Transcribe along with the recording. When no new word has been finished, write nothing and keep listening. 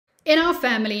In our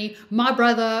family, my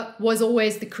brother was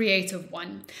always the creative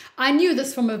one. I knew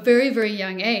this from a very, very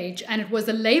young age, and it was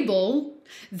a label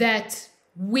that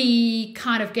we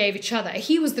kind of gave each other.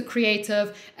 He was the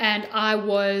creative and I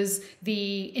was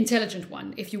the intelligent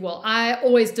one, if you will. I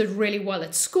always did really well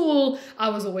at school. I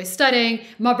was always studying.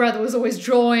 My brother was always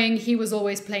drawing. He was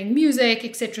always playing music,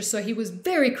 etc. So he was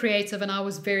very creative and I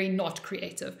was very not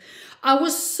creative. I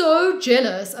was so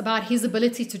jealous about his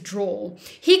ability to draw.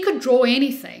 He could draw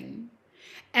anything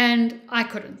and I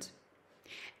couldn't.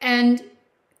 And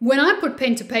when I put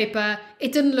pen to paper,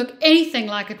 it didn't look anything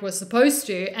like it was supposed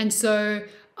to. And so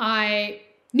I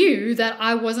knew that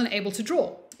I wasn't able to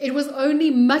draw. It was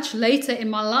only much later in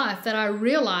my life that I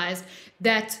realized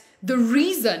that the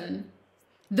reason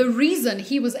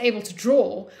he was able to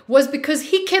draw was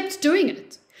because he kept doing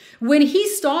it. When he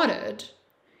started,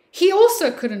 he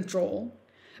also couldn't draw,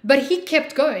 but he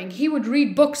kept going. He would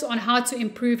read books on how to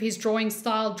improve his drawing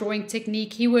style, drawing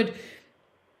technique. He would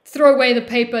throw away the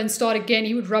paper and start again.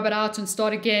 He would rub it out and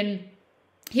start again.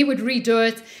 He would redo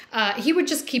it. He would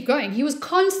just keep going. He was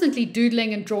constantly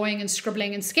doodling and drawing and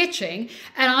scribbling and sketching.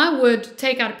 And I would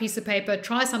take out a piece of paper,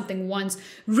 try something once,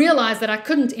 realize that I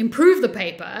couldn't improve the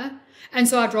paper. And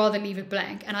so I'd rather leave it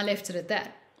blank. And I left it at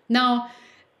that. Now,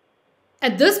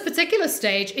 at this particular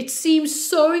stage, it seems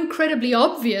so incredibly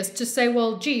obvious to say,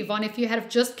 well, gee, Yvonne, if you had have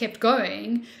just kept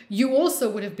going, you also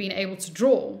would have been able to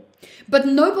draw. But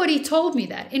nobody told me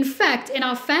that. In fact, in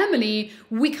our family,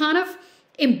 we kind of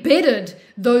embedded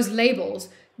those labels.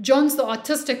 John's the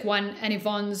artistic one and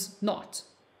Yvonne's not.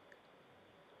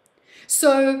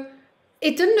 So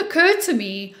it didn't occur to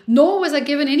me, nor was I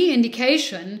given any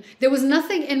indication. There was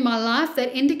nothing in my life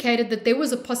that indicated that there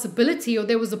was a possibility or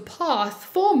there was a path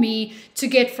for me to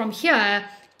get from here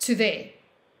to there.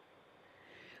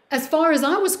 As far as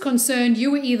I was concerned,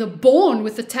 you were either born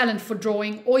with the talent for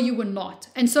drawing or you were not.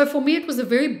 And so for me, it was a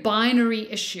very binary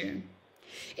issue.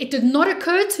 It did not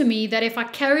occur to me that if I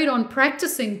carried on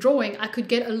practicing drawing, I could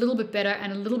get a little bit better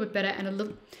and a little bit better and a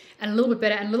little bit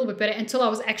better and a little bit better until I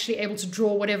was actually able to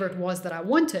draw whatever it was that I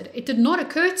wanted. It did not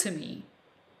occur to me.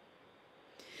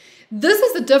 This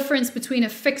is the difference between a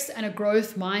fixed and a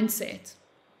growth mindset.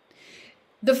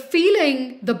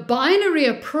 The binary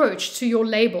approach to your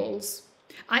labels,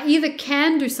 I either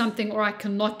can do something or I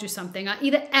cannot do something. I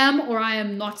either am or I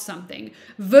am not something.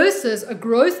 Versus a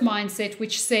growth mindset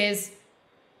which says,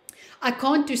 I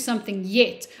can't do something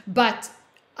yet, but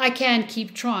I can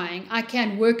keep trying. I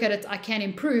can work at it. I can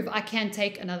improve. I can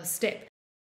take another step.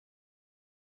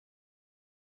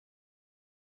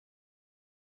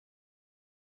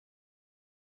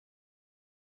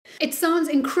 It sounds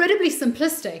incredibly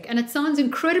simplistic and it sounds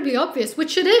incredibly obvious,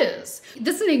 which it is.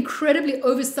 This is an incredibly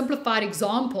oversimplified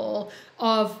example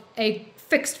of a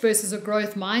fixed versus a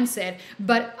growth mindset,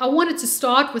 but I wanted to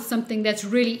start with something that's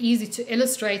really easy to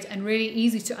illustrate and really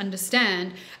easy to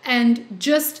understand, and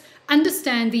just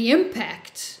understand the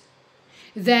impact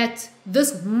that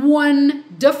this one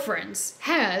difference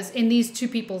has in these two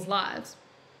people's lives.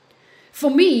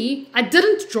 For me, I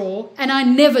didn't draw and I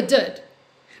never did.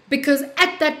 Because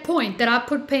at that point that I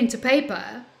put pen to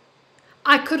paper,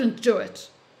 I couldn't do it.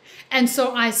 And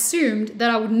so I assumed that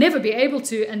I would never be able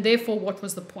to, and therefore what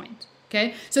was the point?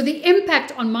 Okay? So the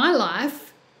impact on my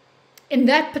life in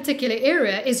that particular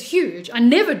area is huge. I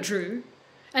never drew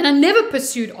and I never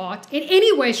pursued art in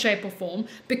any way, shape or form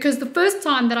because the first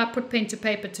time that I put pen to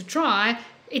paper to try,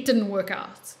 it didn't work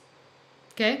out.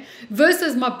 Okay?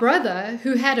 Versus my brother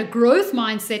who had a growth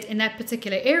mindset in that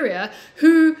particular area,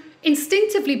 who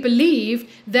instinctively believed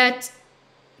that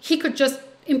he could just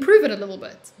improve it a little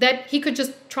bit, that he could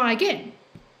just try again,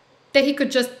 that he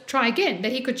could just try again,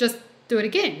 that he could just do it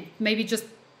again, maybe just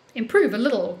improve a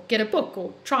little, get a book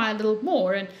or try a little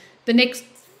more, and the next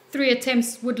 3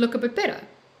 attempts would look a bit better.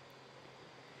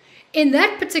 In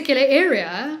that particular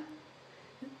area,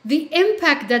 the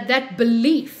impact that that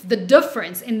belief, the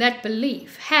difference in that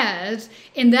belief has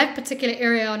in that particular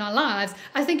area in our lives,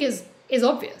 I think is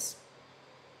obvious.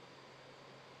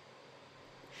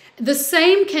 The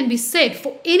same can be said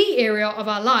for any area of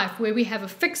our life where we have a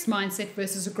fixed mindset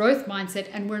versus a growth mindset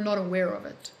and we're not aware of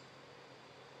it.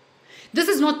 This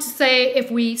is not to say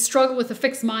if we struggle with a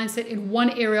fixed mindset in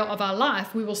one area of our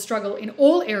life, we will struggle in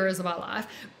all areas of our life.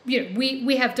 You know,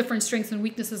 we have different strengths and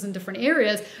weaknesses in different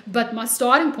areas, but my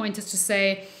starting point is to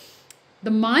say the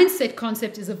mindset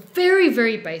concept is a very,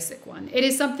 very basic one. It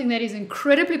is something that is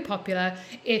incredibly popular.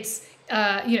 It's,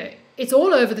 it's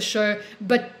all over the show,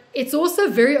 but it's also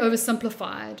very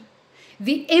oversimplified.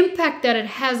 the impact that it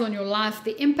has on your life,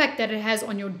 the impact that it has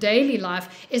on your daily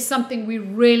life is something we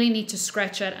really need to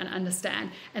scratch at and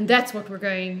understand. And that's what we're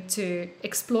going to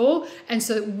explore. And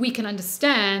so we can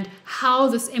understand how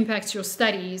this impacts your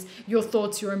studies, your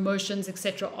thoughts, your emotions,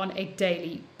 etc. on a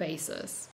daily basis.